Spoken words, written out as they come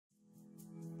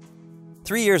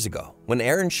3 years ago, when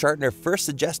Aaron Shartner first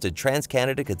suggested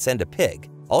TransCanada could send a pig,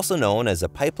 also known as a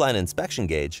pipeline inspection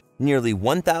gauge, nearly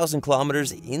 1,000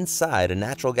 kilometers inside a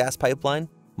natural gas pipeline,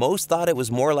 most thought it was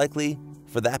more likely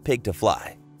for that pig to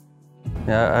fly.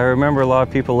 Yeah, I remember a lot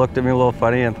of people looked at me a little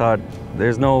funny and thought,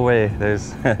 there's no way,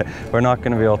 we're not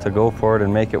going to be able to go for it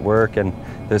and make it work, and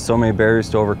there's so many barriers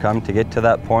to overcome to get to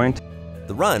that point.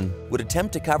 The run would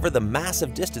attempt to cover the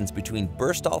massive distance between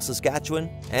Burstall, Saskatchewan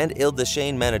and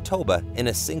Ile-des-Chênes, Manitoba in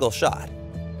a single shot.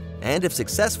 And if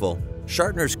successful,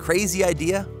 Shartner's crazy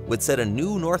idea would set a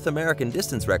new North American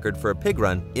distance record for a pig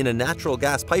run in a natural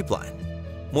gas pipeline,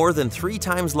 more than 3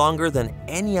 times longer than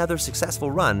any other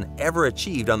successful run ever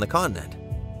achieved on the continent.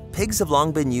 Pigs have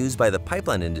long been used by the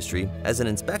pipeline industry as an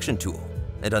inspection tool,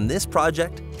 and on this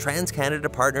project,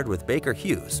 TransCanada partnered with Baker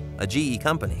Hughes, a GE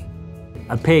company.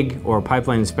 A PIG, or a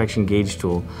pipeline inspection gauge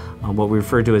tool, what we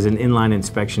refer to as an inline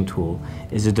inspection tool,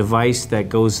 is a device that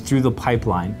goes through the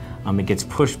pipeline. It gets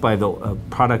pushed by the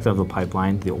product of the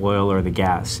pipeline, the oil or the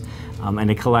gas,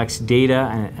 and it collects data,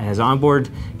 and it has onboard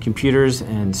computers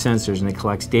and sensors, and it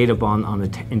collects data on the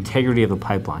integrity of the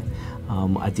pipeline.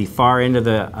 At the far end of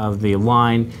the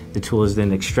line, the tool is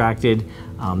then extracted,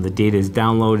 the data is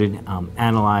downloaded,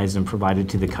 analyzed, and provided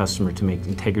to the customer to make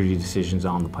integrity decisions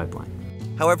on the pipeline.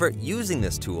 However, using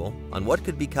this tool on what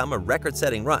could become a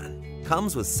record-setting run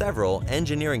comes with several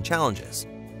engineering challenges.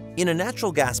 In a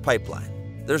natural gas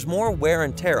pipeline, there's more wear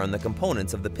and tear on the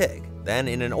components of the pig than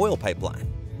in an oil pipeline,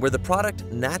 where the product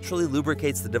naturally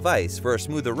lubricates the device for a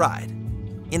smoother ride.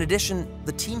 In addition,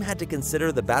 the team had to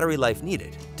consider the battery life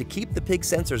needed to keep the pig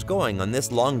sensors going on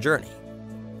this long journey.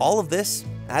 All of this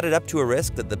added up to a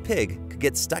risk that the pig could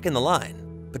get stuck in the line,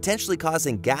 potentially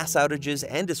causing gas outages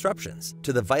and disruptions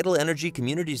to the vital energy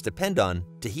communities depend on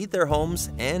to heat their homes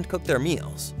and cook their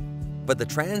meals. But the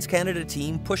TransCanada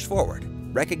team pushed forward,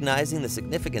 recognizing the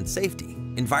significant safety,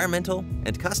 environmental,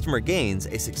 and customer gains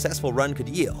a successful run could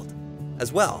yield.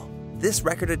 As well, this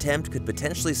record attempt could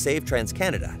potentially save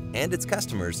TransCanada and its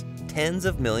customers tens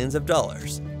of millions of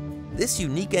dollars. This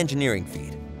unique engineering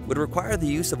feat would require the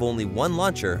use of only one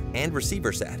launcher and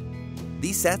receiver set.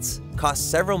 These sets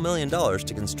cost several $1,000,000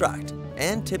 to construct,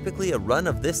 and typically a run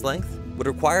of this length would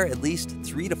require at least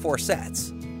 3 to 4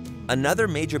 sets. Another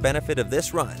major benefit of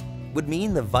this run would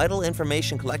mean the vital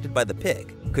information collected by the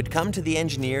pig could come to the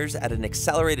engineers at an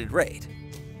accelerated rate.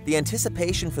 The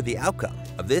anticipation for the outcome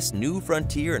of this new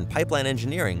frontier in pipeline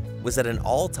engineering was at an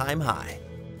all-time high.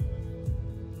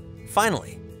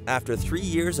 Finally, after 3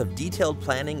 years of detailed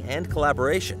planning and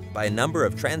collaboration by a number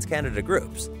of TransCanada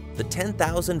groups, the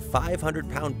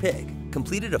 10,500-pound pig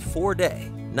completed a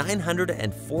 4-day,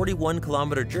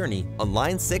 941-kilometer journey on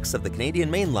Line 6 of the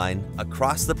Canadian Mainline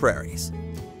across the prairies.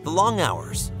 The long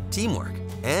hours, teamwork,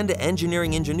 and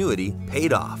engineering ingenuity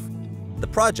paid off. The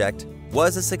project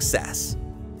was a success.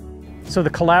 So the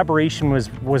collaboration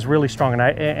was really strong,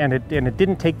 and it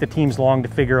didn't take the teams long to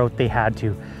figure out they had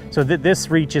to. So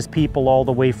this reaches people all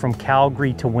the way from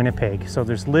Calgary to Winnipeg. So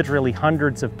there's literally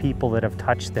hundreds of people that have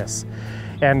touched this.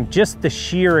 And just the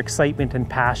sheer excitement and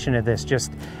passion of this,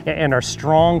 and our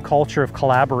strong culture of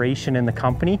collaboration in the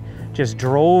company just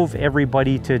drove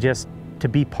everybody to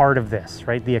be part of this,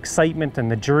 right? The excitement and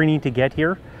the journey to get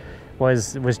here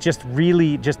was just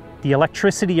really, the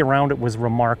electricity around it was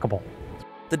remarkable.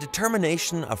 The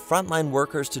determination of frontline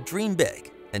workers to dream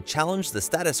big and challenge the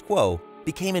status quo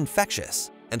became infectious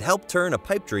and helped turn a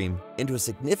pipe dream into a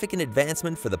significant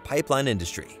advancement for the pipeline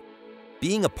industry.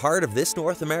 Being a part of this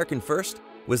North American first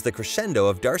was the crescendo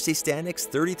of Darcy Stanik's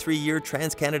 33-year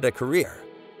TransCanada career.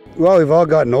 Well, we've all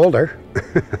gotten older,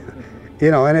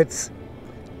 and it's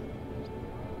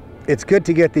good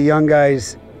to get the young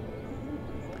guys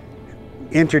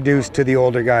introduced to the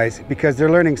older guys, because they're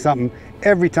learning something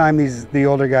every time the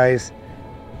older guys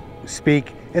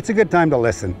speak. It's a good time to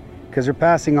listen, because they're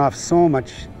passing off so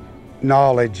much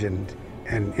knowledge and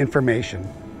information.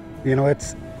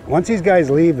 It's once these guys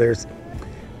leave, it's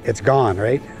gone,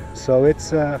 right? So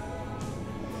that's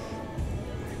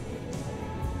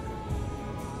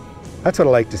what I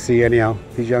like to see anyhow.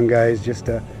 These young guys just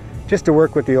to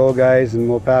work with the old guys, and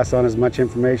we'll pass on as much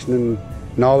information and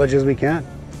knowledge as we can.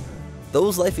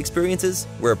 Those life experiences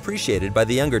were appreciated by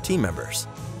the younger team members.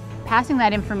 Passing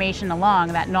that information along,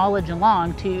 that knowledge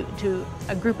along to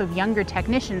a group of younger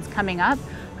technicians coming up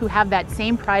who have that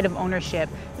same pride of ownership,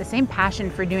 the same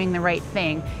passion for doing the right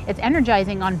thing, it's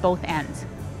energizing on both ends.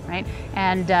 Right?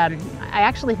 And I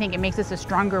actually think it makes us a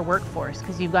stronger workforce,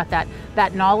 because you've got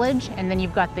that knowledge, and then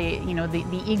you've got the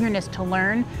eagerness to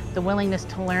learn, the willingness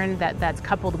to learn that's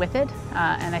coupled with it,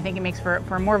 and I think it makes for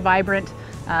a more vibrant,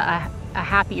 a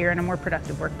happier and a more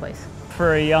productive workplace.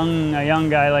 for a young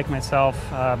guy like myself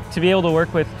to be able to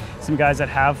work with some guys that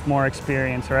have more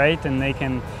experience, right? And they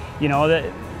can, you know,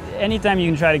 anytime you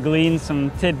can try to glean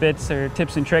some tidbits or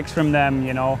tips and tricks from them,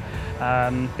 you know,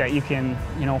 that you can,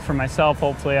 you know, for myself,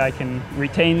 hopefully I can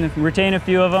retain a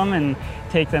few of them and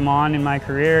take them on in my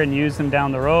career and use them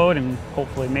down the road, and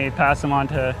hopefully maybe pass them on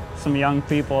to some young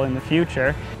people in the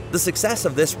future. The success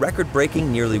of this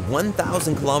record-breaking nearly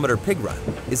 1,000-kilometer pig run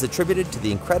is attributed to the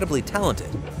incredibly talented,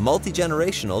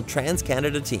 multi-generational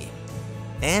TransCanada team.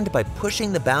 And by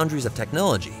pushing the boundaries of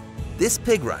technology, this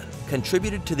pig run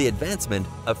contributed to the advancement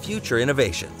of future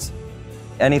innovations.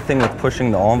 Anything with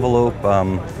pushing the envelope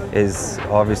is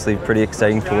obviously pretty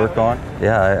exciting to work on.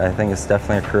 Yeah, I think it's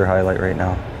definitely a career highlight right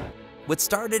now. What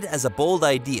started as a bold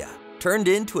idea turned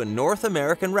into a North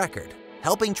American record,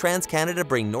 helping TransCanada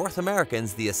bring North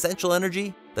Americans the essential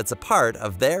energy that's a part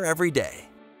of their everyday.